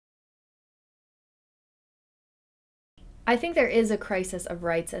I think there is a crisis of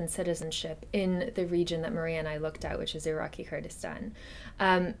rights and citizenship in the region that Maria and I looked at, which is Iraqi Kurdistan.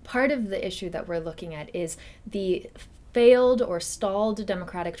 Part of the issue that we're looking at is the failed or stalled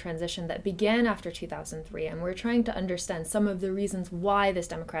democratic transition that began after 2003, and we're trying to understand some of the reasons why this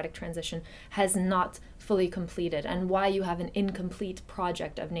democratic transition has not fully completed and why you have an incomplete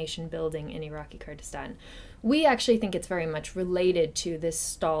project of nation building in Iraqi Kurdistan. We actually think it's very much related to this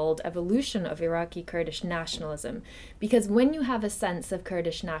stalled evolution of Iraqi Kurdish nationalism, because when you have a sense of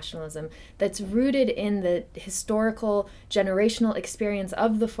Kurdish nationalism that's rooted in the historical generational experience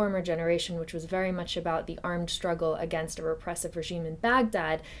of the former generation, which was very much about the armed struggle against a repressive regime in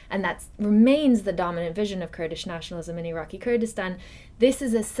Baghdad, and that remains the dominant vision of Kurdish nationalism in Iraqi Kurdistan, this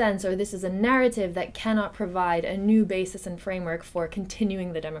is a sense, or this is a narrative that cannot provide a new basis and framework for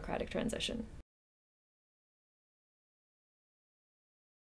continuing the democratic transition.